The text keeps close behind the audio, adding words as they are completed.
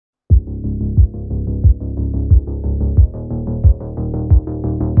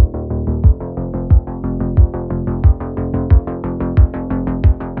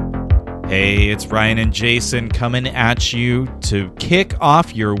Hey, it's Ryan and Jason coming at you to kick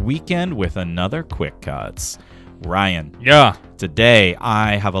off your weekend with another Quick Cuts. Ryan. Yeah. Today,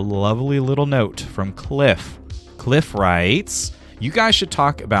 I have a lovely little note from Cliff. Cliff writes, you guys should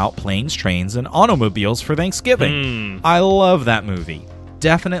talk about planes, trains, and automobiles for Thanksgiving. I love that movie.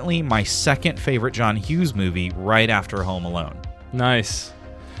 Definitely my second favorite John Hughes movie right after Home Alone. Nice.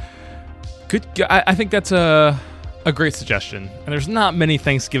 Good. I think that's a great suggestion. And there's not many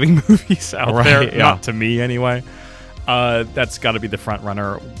Thanksgiving movies out there, yeah. not to me anyway. That's got to be the front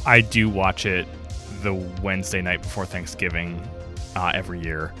runner. I do watch it the Wednesday night before Thanksgiving every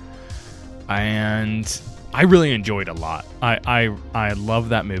year, and I really enjoyed it a lot. I love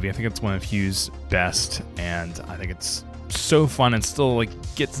that movie. I think it's one of Hughes' best, and I think it's so fun and still like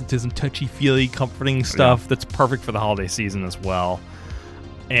gets into some touchy-feely, comforting stuff that's perfect for the holiday season as well.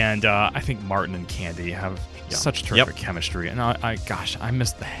 And I think Martin and Candy have such terrific chemistry. And I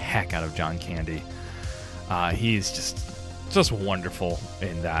miss the heck out of John Candy. He's just wonderful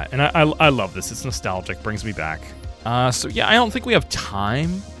in that. And I love this. It's nostalgic, brings me back. So yeah, I don't think we have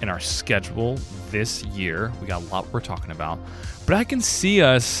time in our schedule this year. We got a lot we're talking about. But I can see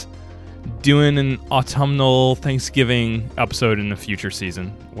us doing an autumnal Thanksgiving episode in a future season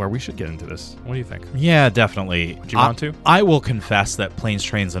where we should get into this. What do you think? Yeah, definitely. Do you want to? I will confess that Planes,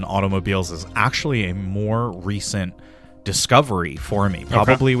 Trains, and Automobiles is actually a more recent discovery for me.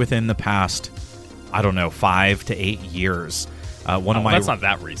 Probably within the past, 5 to 8 years. That's not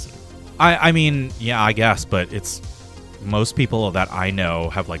that recent. I mean, yeah, I guess, but it's most people that I know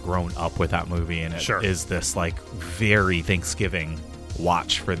have like grown up with that movie, and it is this like very Thanksgiving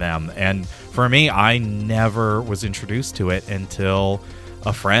watch for them. And for me, I never was introduced to it until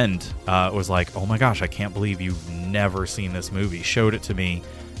a friend was like, oh my gosh, I can't believe you've never seen this movie, showed it to me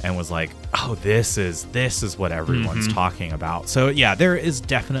and was like, oh, this is what everyone's talking about. So yeah, there is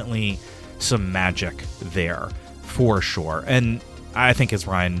definitely some magic there for sure. And I think, as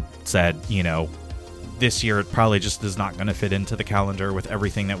Ryan said, this year it probably just is not going to fit into the calendar with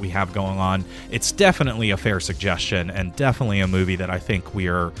everything that we have going on. It's definitely a fair suggestion and definitely a movie that I think we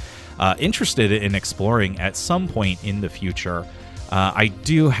are interested in exploring at some point in the future. I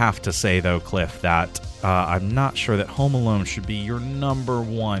do have to say, though, Cliff, that I'm not sure that Home Alone should be your number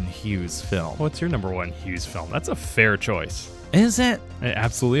one Hughes film. What's your number one Hughes film? That's a fair choice. Is it? It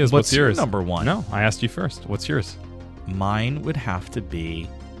absolutely is. What's yours? Your number one? No, I asked you first. What's yours? Mine would have to be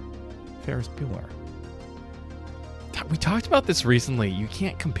Ferris Bueller. We talked about this recently. You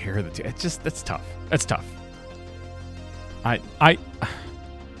can't compare the two. That's tough. That's tough.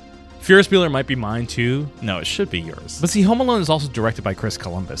 Ferris Bueller might be mine too. No, it should be yours. But see, Home Alone is also directed by Chris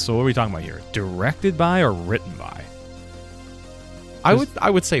Columbus. So what are we talking about here? Directed by or written by? I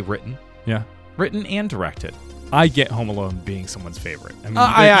would say written. Yeah. Written and directed. I get Home Alone being someone's favorite. I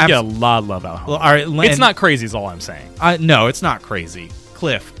mean, you get a lot of love out of Home Alone. All right, it's not crazy is all I'm saying. No, it's not crazy.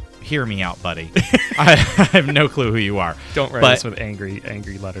 Cliff, hear me out, buddy. I have no clue who you are. Don't write us with angry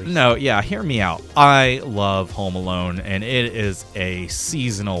letters. No, yeah, hear me out. I love Home Alone, and it is a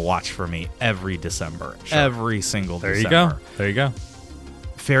seasonal watch for me every December. Sure. Every single December. There you go.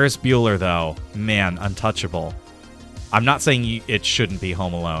 Ferris Bueller, though, man, untouchable. I'm not saying it shouldn't be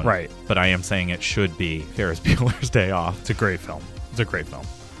Home Alone. Right. But I am saying it should be Ferris Bueller's Day Off. It's a great film.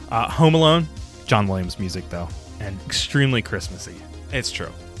 Home Alone, John Williams music, though, and extremely Christmassy. It's true.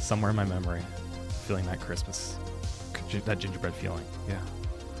 Somewhere in my memory, feeling that Christmas, that gingerbread feeling. Yeah.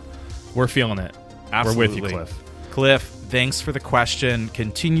 We're feeling it. Absolutely. We're with you, Cliff. Cliff, thanks for the question.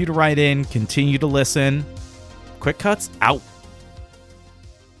 Continue to write in. Continue to listen. Quick Cuts out.